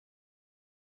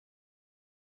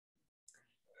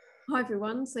Hi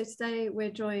everyone. So today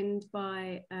we're joined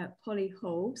by Polly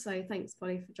Hall. So thanks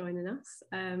Polly for joining us.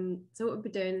 So what we'll be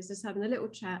doing is just having a little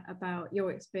chat about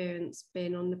your experience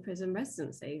being on the prison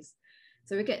residencies.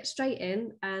 So we'll get straight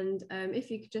in, and if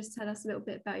you could just tell us a little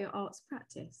bit about your arts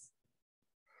practice.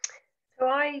 So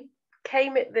I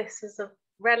came at this as a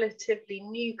relatively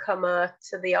newcomer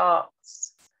to the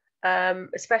arts,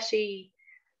 especially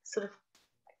sort of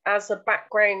as a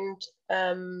background,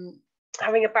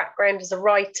 having a background as a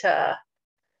writer,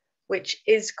 which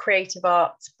is creative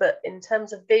arts, but in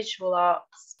terms of visual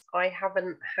arts, I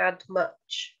haven't had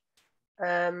much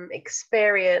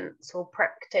experience or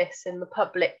practice in the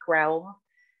public realm.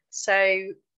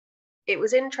 So it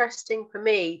was interesting for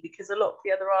me because a lot of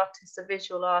the other artists are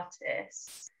visual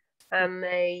artists, and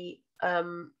they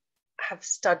have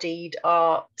studied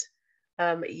art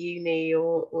at uni,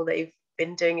 or they've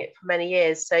been doing it for many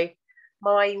years. So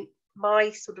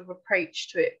my sort of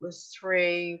approach to it was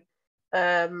through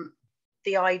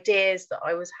the ideas that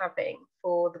I was having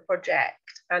for the project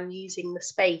and using the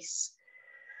space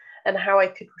and how I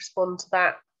could respond to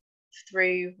that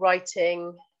through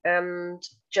writing and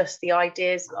just the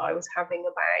ideas that I was having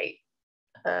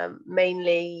about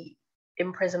mainly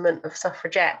imprisonment of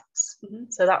suffragettes.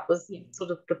 So that was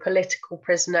sort of the political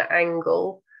prisoner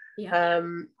angle,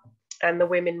 and the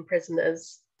women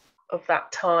prisoners of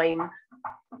that time.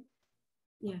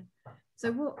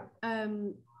 So what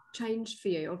changed for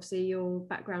you? Obviously your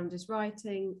background is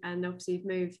writing, and obviously you've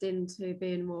moved into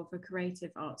being more of a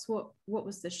creative arts. What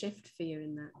was the shift for you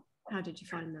in that? How did you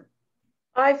find that?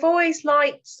 I've always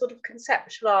liked sort of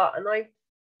conceptual art, and I've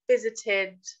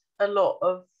visited a lot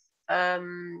of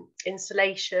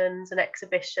installations and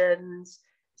exhibitions.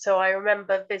 So I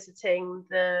remember visiting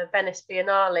the Venice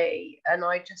Biennale, and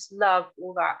I just love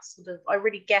all that sort of, I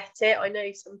really get it. I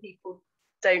know some people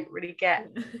don't really get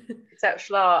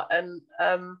conceptual art, and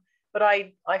but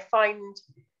I find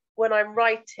when I'm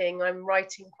writing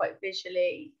quite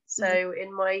visually. So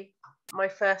in my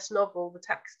first novel, The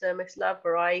Taxidermist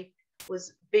Lover, I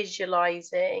was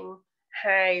visualizing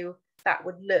how that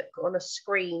would look on a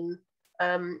screen,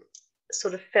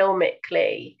 sort of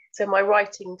filmically. So my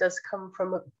writing does come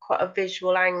from quite a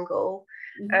visual angle,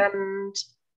 and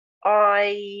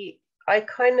I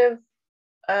kind of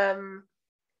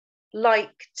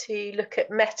like to look at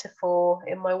metaphor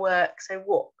in my work, so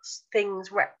what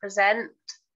things represent,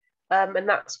 and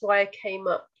that's why I came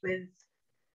up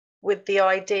with the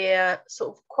idea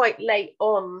sort of quite late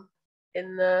on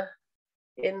in the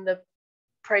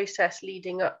process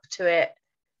leading up to it.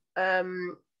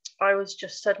 I was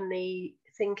just suddenly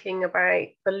thinking about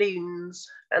balloons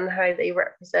and how they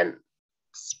represent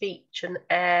speech and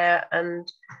air, and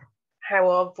how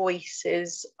our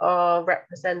voices are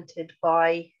represented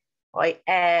by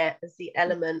air as the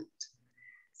element.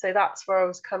 So that's where I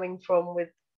was coming from with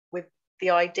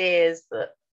the ideas, that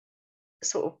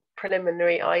sort of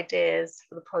preliminary ideas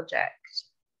for the project.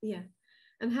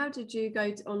 And how did you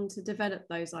go on to develop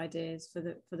those ideas for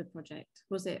the project?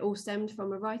 Was it all stemmed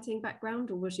from a writing background,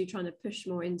 or was you trying to push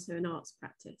more into an arts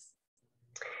practice?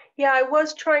 I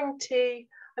was trying to,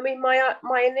 I mean,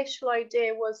 my initial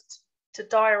idea was to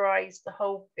diarise the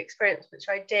whole experience, which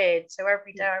I did. So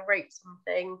every day I wrote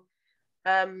something,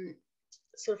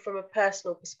 sort of from a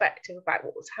personal perspective about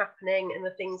what was happening and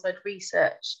the things I'd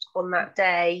researched on that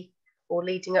day or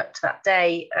leading up to that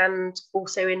day, and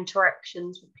also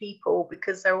interactions with people,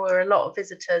 because there were a lot of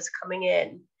visitors coming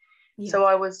in. So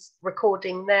I was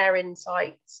recording their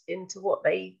insights into what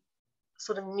they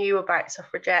sort of knew about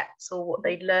suffragettes, or what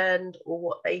they'd learned, or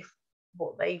what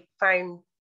they found,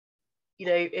 you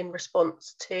know, in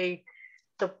response to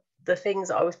the things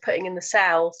that I was putting in the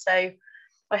cell. So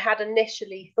I had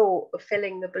initially thought of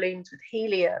filling the balloons with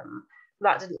helium.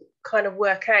 That didn't kind of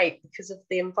work out because of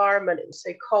the environment. It was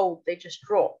so cold, they just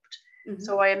dropped.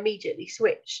 So I immediately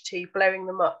switched to blowing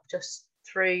them up just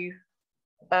through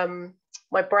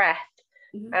my breath,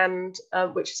 and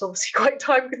which is obviously quite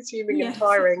time consuming and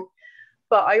tiring.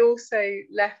 But I also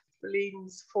left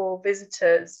balloons for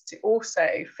visitors to also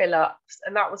fill up,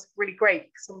 and that was really great,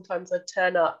 because sometimes I'd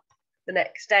turn up the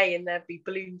next day and there'd be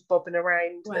balloons bobbing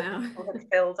around that people had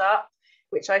filled up,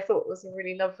 which I thought was a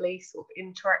really lovely sort of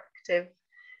interactive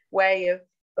way of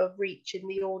reaching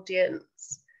the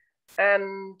audience.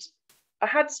 And I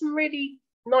had some really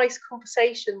nice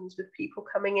conversations with people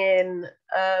coming in,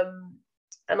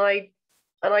 and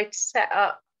I'd set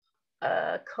up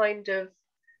kind of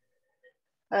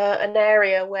an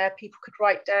area where people could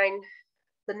write down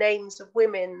the names of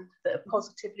women that have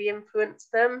positively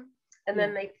influenced them, and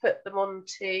then they put them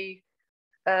onto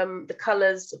the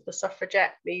colours of the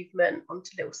suffragette movement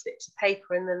onto little slips of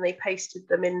paper, and then they pasted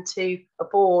them into a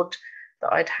board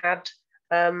that I'd had,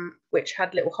 which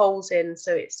had little holes in,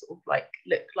 so it sort of like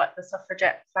looked like the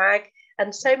suffragette flag.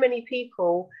 And so many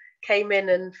people came in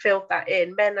and filled that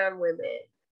in, men and women,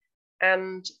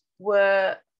 and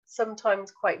were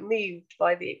sometimes quite moved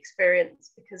by the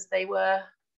experience, because they were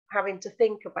having to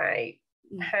think about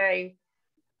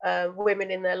how women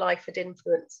in their life had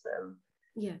influenced them.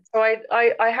 Yeah. So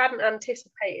I hadn't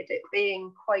anticipated it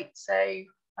being quite so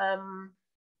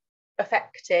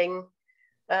affecting,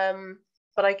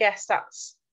 but I guess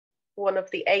that's one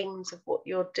of the aims of what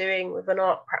you're doing with an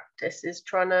art practice, is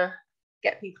trying to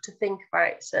get people to think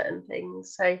about certain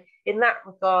things. So in that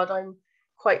regard, I'm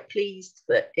quite pleased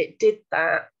that it did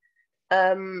that,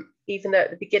 even though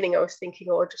at the beginning I was thinking,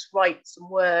 oh, I'll just write some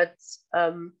words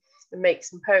and make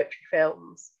some poetry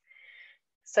films.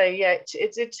 So yeah,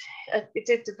 it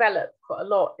did develop quite a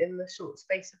lot in the short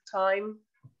space of time.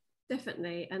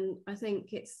 Definitely. And I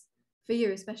think it's, for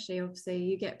you especially, obviously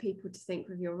you get people to think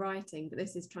with your writing, but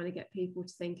this is trying to get people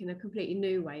to think in a completely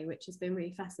new way, which has been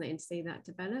really fascinating to see that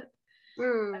develop.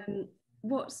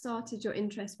 What started your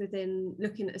interest within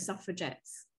looking at the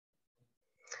suffragettes?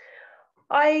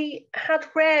 I had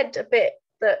read a bit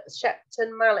that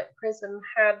Shepton Mallet Prison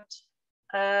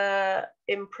had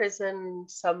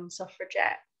imprisoned some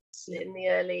suffragettes in the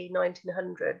early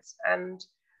 1900s, and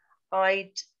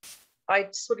I'd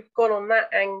sort of gone on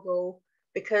that angle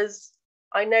because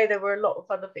I know there were a lot of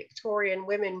other Victorian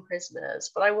women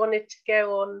prisoners, but I wanted to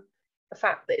go on the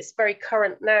fact that it's very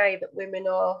current now that women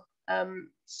are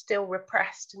still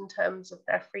repressed in terms of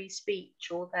their free speech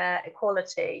or their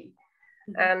equality.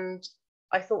 And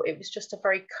I thought it was just a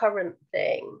very current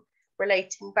thing,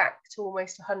 relating back to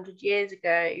almost 100 years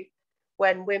ago,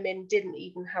 when women didn't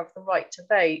even have the right to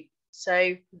vote.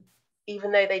 So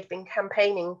even though they'd been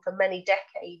campaigning for many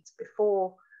decades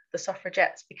before the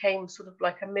suffragettes became sort of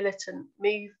like a militant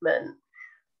movement,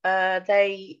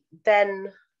 they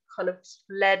then, kind of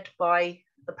led by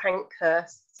the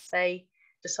Pankhursts, they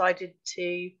decided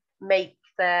to make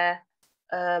their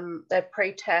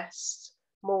protests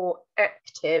more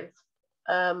active,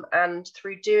 and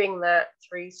through doing that,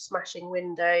 through smashing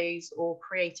windows or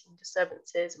creating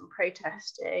disturbances and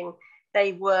protesting,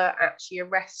 they were actually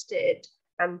arrested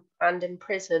and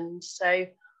imprisoned. So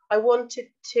I wanted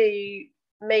to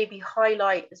maybe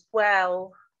highlight as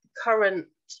well current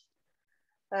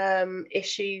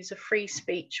issues of free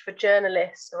speech for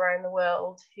journalists around the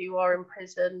world who are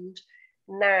imprisoned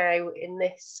now in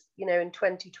this, in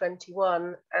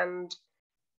 2021, and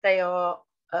they are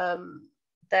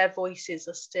their voices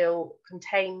are still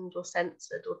contained or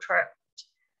censored or trapped.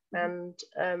 And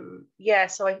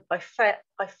so I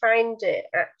found it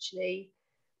actually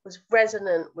was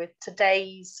resonant with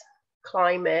today's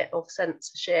climate of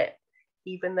censorship,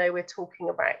 even though we're talking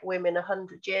about women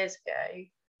 100 years ago.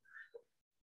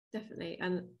 Definitely.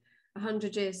 And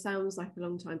 100 years sounds like a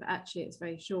long time, but actually it's a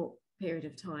very short period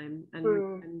of time.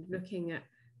 And looking at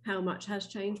how much has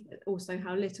changed, but also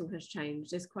how little has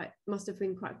changed, must have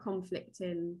been quite a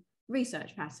conflicting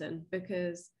research pattern,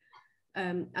 because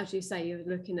as you say, you're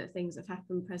looking at things that have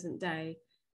happened present day,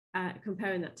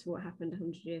 comparing that to what happened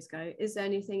 100 years ago. Is there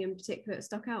anything in particular that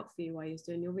stuck out for you while you was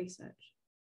doing your research?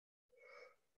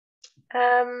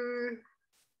 I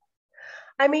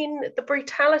mean, the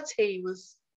brutality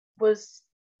was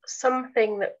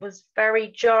something that was very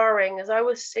jarring. As I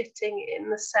was sitting in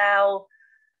the cell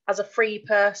as a free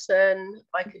person,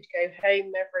 I could go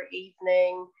home every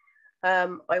evening.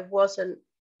 I wasn't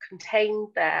contained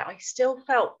there. I still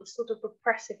felt the sort of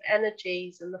oppressive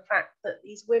energies, and the fact that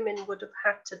these women would have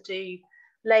had to do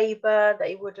labour,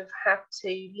 they would have had to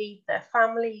leave their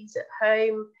families at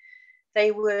home, they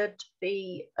would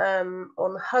be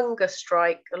on hunger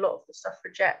strike. A lot of the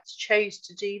suffragettes chose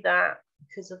to do that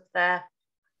because of their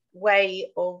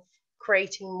way of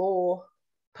creating more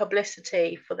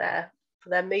publicity for their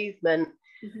movement.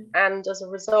 And as a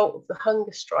result of the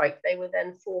hunger strike, they were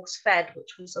then force-fed,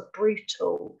 which was a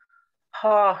brutal,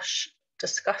 harsh,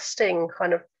 disgusting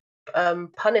kind of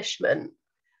punishment.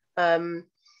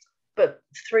 But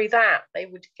through that, they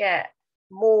would get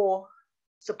more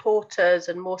supporters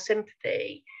and more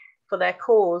sympathy for their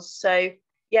cause. So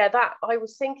yeah, that I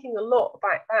was thinking a lot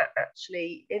about that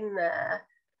actually in there,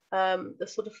 the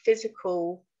sort of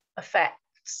physical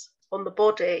effects on the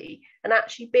body, and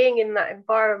actually being in that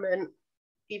environment.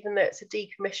 Even though it's a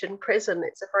decommissioned prison,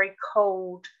 it's a very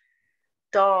cold,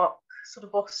 dark, sort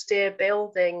of austere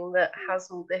building that has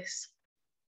all this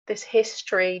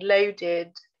history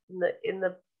loaded in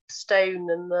the stone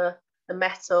and the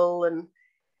metal, and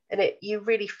you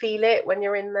really feel it when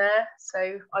you're in there.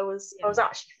 So I was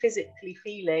actually physically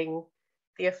feeling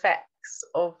the effects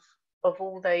of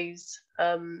all those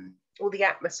all the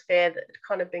atmosphere that had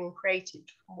kind of been created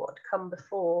from what had come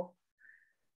before.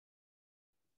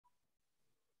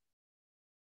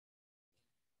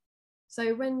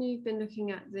 So when you've been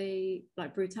looking at the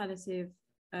brutality of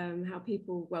how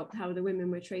the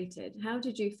women were treated, how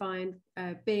did you find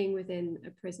being within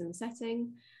a prison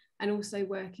setting and also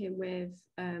working with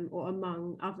or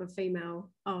among other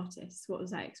female artists? What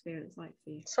was that experience like for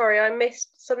you? Sorry, I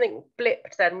missed something,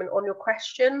 blipped then on your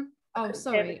question. Oh,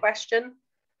 sorry. The question.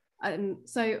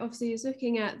 So obviously he was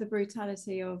looking at the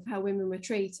brutality of how women were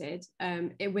treated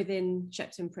within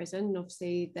Shepton Prison.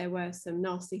 Obviously there were some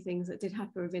nasty things that did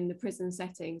happen within the prison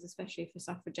settings, especially for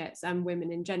suffragettes and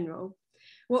women in general.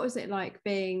 What was it like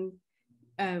being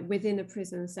within a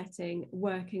prison setting,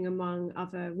 working among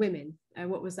other women?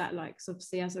 What was that like? So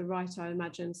obviously as a writer, I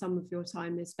imagine some of your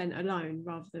time is spent alone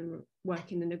rather than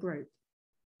working in a group.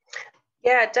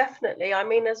 Yeah, definitely. I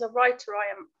mean, as a writer,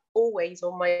 I am always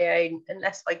on my own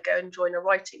unless I go and join a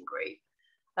writing group.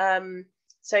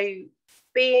 So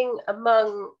being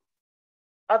among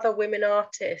other women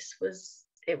artists was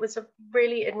a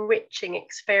really enriching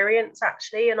experience,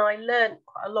 actually, and I learned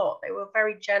quite a lot. They were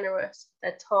very generous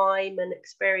with their time and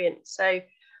experience. So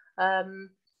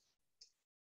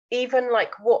even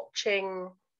like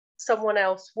watching someone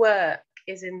else work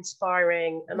is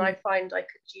inspiring, and I find I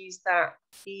could use that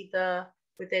either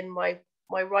within my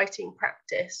writing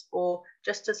practice or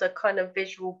just as a kind of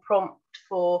visual prompt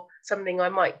for something I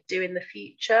might do in the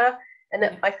future.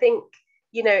 And I think,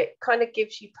 you know, it kind of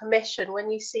gives you permission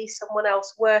when you see someone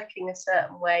else working a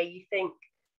certain way. You think,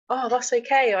 oh, that's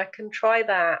okay, I can try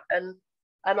that. And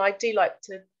I do like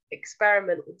to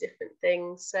experiment with different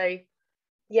things. So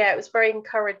yeah, it was very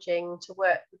encouraging to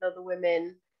work with other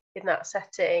women in that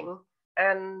setting,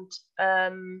 and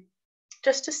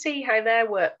just to see how their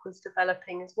work was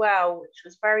developing as well, which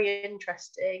was very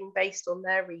interesting based on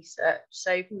their research.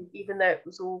 So even though it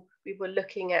was we were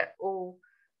looking at all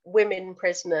women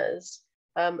prisoners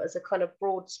as a kind of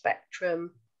broad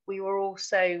spectrum, we were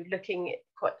also looking at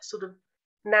quite sort of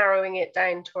narrowing it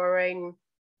down to our own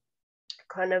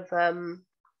kind of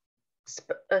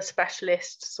a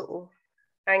specialist sort of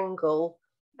angle.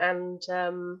 And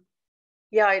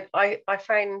yeah, I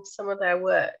found some of their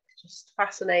work just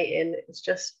fascinating. It was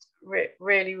just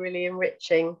really, really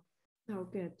enriching. Oh,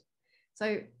 good.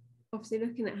 So obviously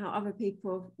looking at how other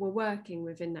people were working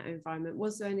within that environment,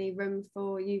 was there any room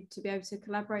for you to be able to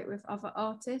collaborate with other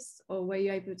artists, or were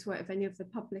you able to work with any of the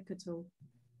public at all?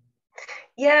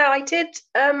 Yeah, I did.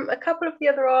 A couple of the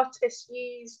other artists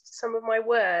used some of my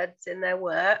words in their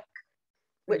work,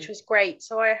 which was great.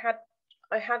 So I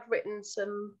had written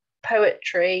some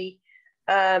poetry,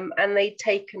 and they'd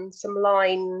taken some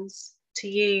lines to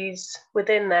use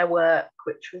within their work,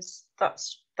 which was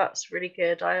that's really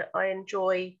good. I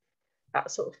enjoy that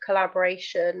sort of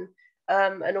collaboration,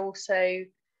 and also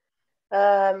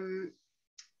I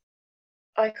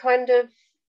kind of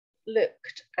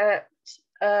looked at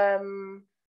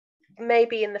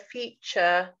maybe in the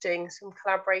future doing some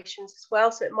collaborations as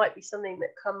well. So it might be something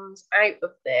that comes out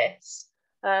of this,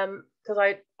 because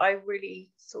I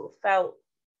really sort of felt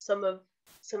some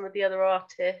of the other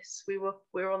artists, we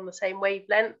were on the same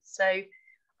wavelength. So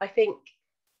I think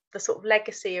the sort of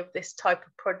legacy of this type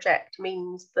of project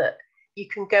means that you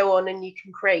can go on and you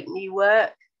can create new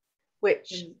work,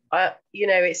 which you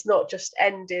know, it's not just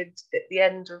ended at the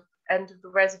end of the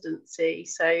residency.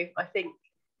 So I think,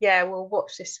 yeah, we'll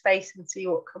watch this space and see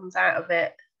what comes out of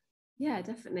it. Yeah,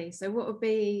 definitely. So what would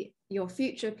be your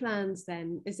future plans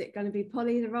then? Is it going to be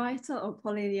Polly the writer or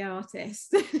Polly the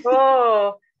artist?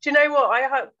 Oh, do you know what?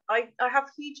 I have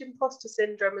huge imposter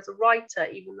syndrome as a writer,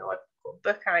 even though I've got a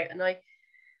book out, and I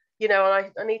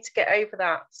need to get over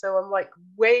that. So I'm like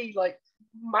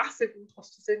massive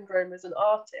imposter syndrome as an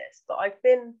artist, but I've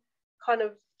been kind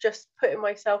of just putting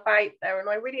myself out there, and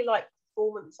I really like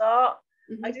performance art.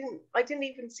 I didn't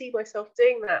even see myself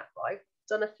doing that, but I've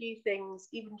done a few things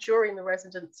even during the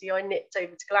residency. I nipped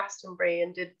over to Glastonbury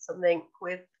and did something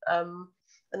with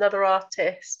another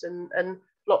artist, and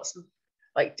lots of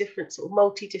like different sort of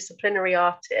multidisciplinary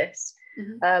artists,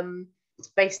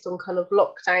 based on kind of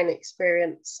lockdown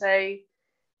experience. So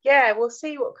yeah, we'll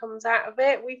see what comes out of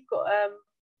it. We've got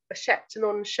a Shepton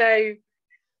on show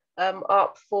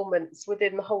art performance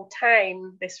within the whole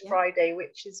town this Friday,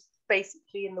 which is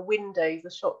basically in the windows,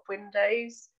 the shop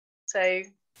windows. So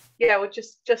yeah, we'll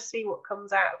just see what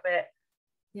comes out of it.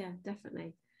 Yeah,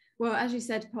 definitely. Well, as you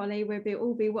said, Polly, we'll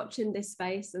all be watching this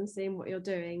space and seeing what you're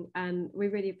doing. And we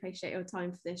really appreciate your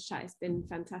time for this chat. It's been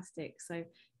fantastic. So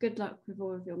good luck with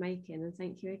all of your making. And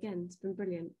thank you again. It's been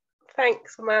brilliant.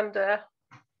 Thanks, Amanda.